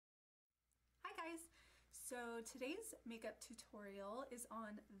So today's makeup tutorial is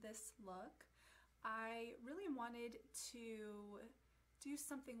on this look. I really wanted to do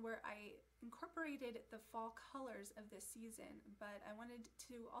something where I incorporated the fall colors of this season, but I wanted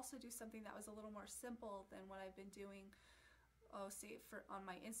to also do something that was a little more simple than what I've been doing, say on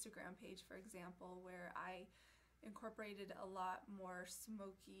my Instagram page, for example, where I incorporated a lot more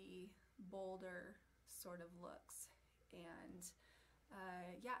smoky, bolder sort of looks. And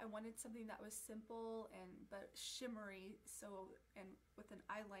yeah, I wanted something that was simple but shimmery, and with an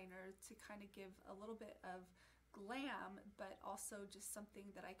eyeliner to kind of give a little bit of glam, but also just something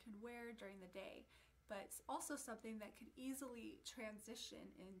that I could wear during the day, but also something that could easily transition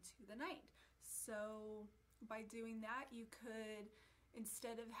into the night. So by doing that, you could,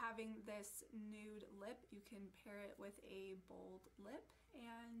 instead of having this nude lip, you can pair it with a bold lip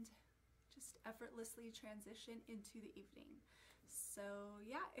and just effortlessly transition into the evening. So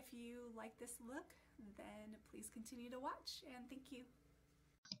yeah, if you like this look, then please continue to watch, and thank you.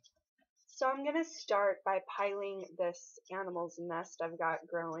 So I'm going to start by piling this animal's nest I've got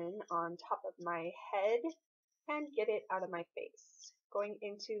growing on top of my head and get it out of my face. Going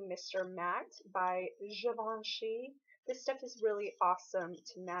into Mr. Matte by Givenchy. This stuff is really awesome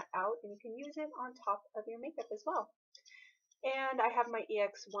to matte out, and you can use it on top of your makeup as well. And I have my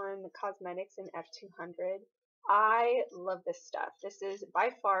EX1 Cosmetics in F200. I love this stuff. This is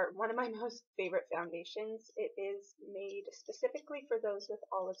by far one of my most favorite foundations. It is made specifically for those with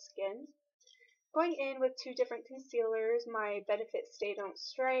olive skin. Going in with two different concealers, my Benefit Stay Don't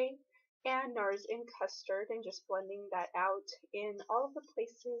Stray and NARS in Custard, and just blending that out in all of the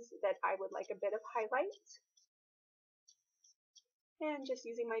places that I would like a bit of highlight. And just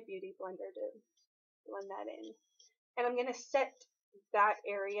using my Beauty Blender to blend that in. And I'm going to set that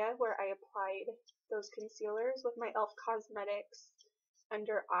area where I applied those concealers with my e.l.f. Cosmetics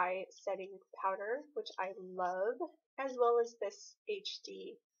Under Eye Setting Powder, which I love, as well as this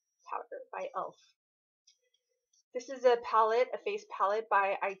HD powder by e.l.f. This is a face palette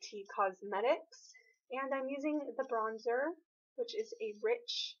by IT Cosmetics, and I'm using the bronzer, which is a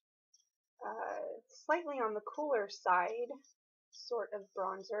rich, slightly on the cooler side sort of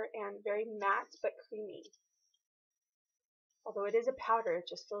bronzer, and very matte but creamy. Although it is a powder, it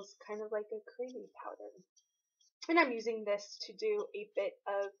just feels kind of like a creamy powder. And I'm using this to do a bit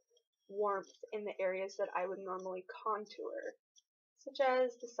of warmth in the areas that I would normally contour, such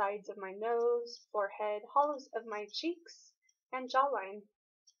as the sides of my nose, forehead, hollows of my cheeks, and jawline.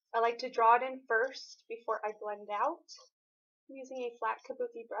 I like to draw it in first before I blend out. I'm using a flat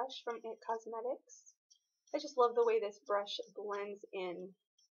kabuki brush from IT Cosmetics. I just love the way this brush blends in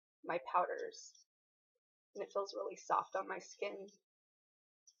my powders, and it feels really soft on my skin.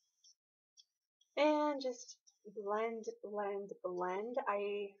 And just blend, blend, blend.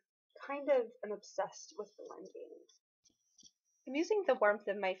 I kind of am obsessed with blending. I'm using the warmth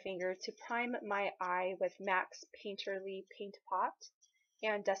of my finger to prime my eye with MAC's Painterly Paint Pot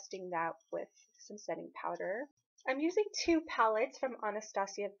and dusting that with some setting powder. I'm using two palettes from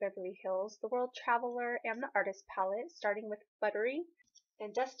Anastasia Beverly Hills, the World Traveler and the Artist palette, starting with Buttery,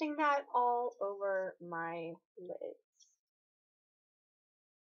 and dusting that all over my lids.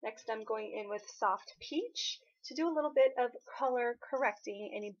 Next, I'm going in with Soft Peach to do a little bit of color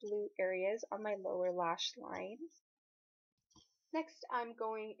correcting any blue areas on my lower lash line. Next, I'm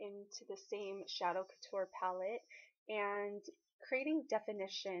going into the same Shadow Couture palette and creating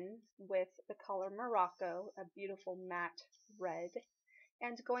definition with the color Morocco, a beautiful matte red,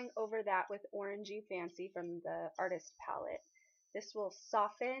 and going over that with Orangey Fancy from the Artist palette. This will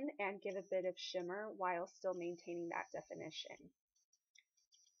soften and give a bit of shimmer while still maintaining that definition.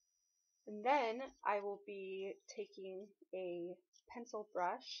 And then I will be taking a pencil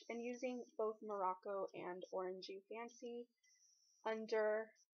brush and using both Morocco and Orangey Fancy under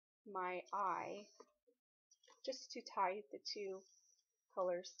my eye just to tie the two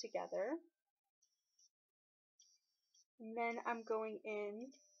colors together. And then I'm going in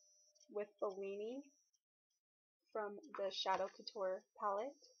with Bellini from the Shadow Couture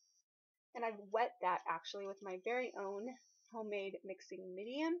palette, and I've wet that actually with my very own homemade mixing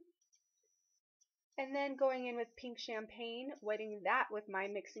medium. And then going in with Pink Champagne, wetting that with my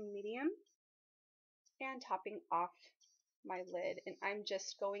mixing medium, and topping off my lid. And I'm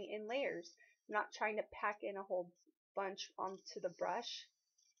just going in layers. I'm not trying to pack in a whole bunch onto the brush.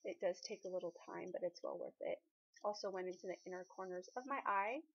 It does take a little time, but it's well worth it. Also went into the inner corners of my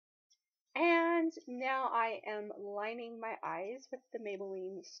eye. And now I am lining my eyes with the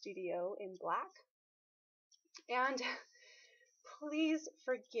Maybelline Studio in black. And please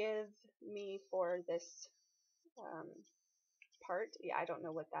forgive me for this part. Yeah, I don't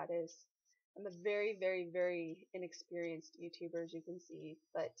know what that is. I'm a very, very, very inexperienced YouTuber, as you can see,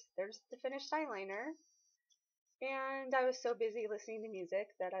 but there's the finished eyeliner. And I was so busy listening to music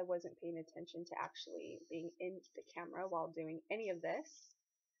that I wasn't paying attention to actually being in the camera while doing any of this.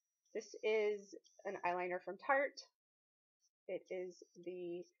 This is an eyeliner from Tarte. It is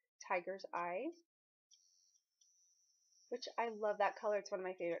the Tiger's Eye, which I love that color. It's one of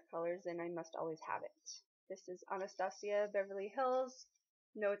my favorite colors, and I must always have it. This is Anastasia Beverly Hills.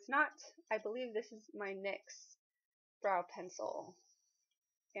 No, it's not. I believe this is my NYX brow pencil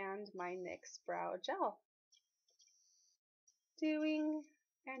and my NYX brow gel. Doing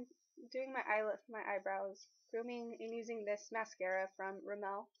my eyebrows, grooming, and using this mascara from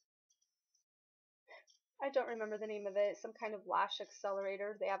Rimmel. I don't remember the name of it, some kind of lash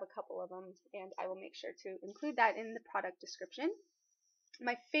accelerator. They have a couple of them, and I will make sure to include that in the product description.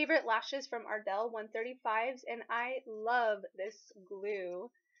 My favorite lashes from Ardell 135s, and I love this glue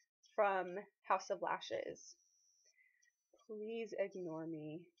from House of Lashes. Please ignore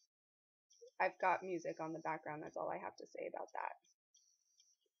me. I've got music on the background, that's all I have to say about that.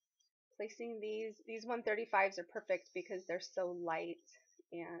 Placing these 135s are perfect because they're so light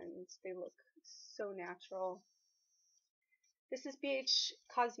and they look so natural. This is BH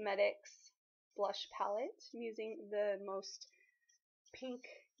Cosmetics blush palette. I'm using the most pink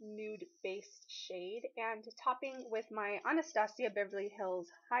nude based shade and topping with my Anastasia Beverly Hills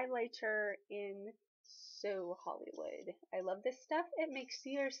highlighter in So Hollywood. I love this stuff. It makes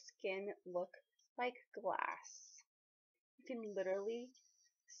your skin look like glass. You can literally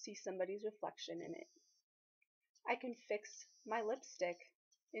see somebody's reflection in it. I can fix my lipstick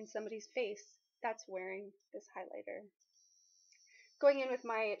in somebody's face that's wearing this highlighter. Going in with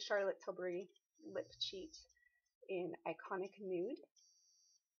my Charlotte Tilbury lip cheat in Iconic Nude.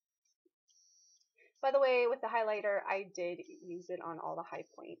 By the way, with the highlighter, I did use it on all the high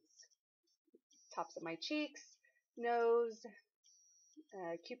points. Tops of my cheeks, nose,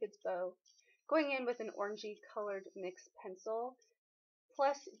 Cupid's bow. Going in with an orangey colored NYX pencil,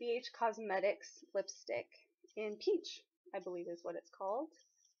 plus BH Cosmetics lipstick in Peach, I believe is what it's called.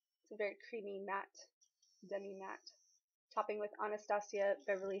 It's a very creamy matte, demi-matte. Topping with Anastasia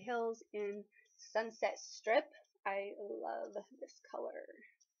Beverly Hills in Sunset Strip. I love this color.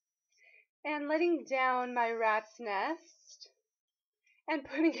 And letting down my rat's nest and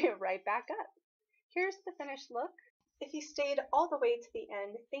putting it right back up. Here's the finished look. If you stayed all the way to the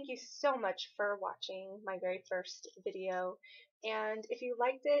end, thank you so much for watching my very first video. And if you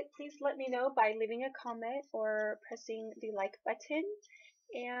liked it, please let me know by leaving a comment or pressing the like button.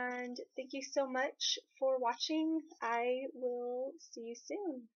 And thank you so much for watching. I will see you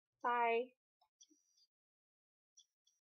soon. Bye.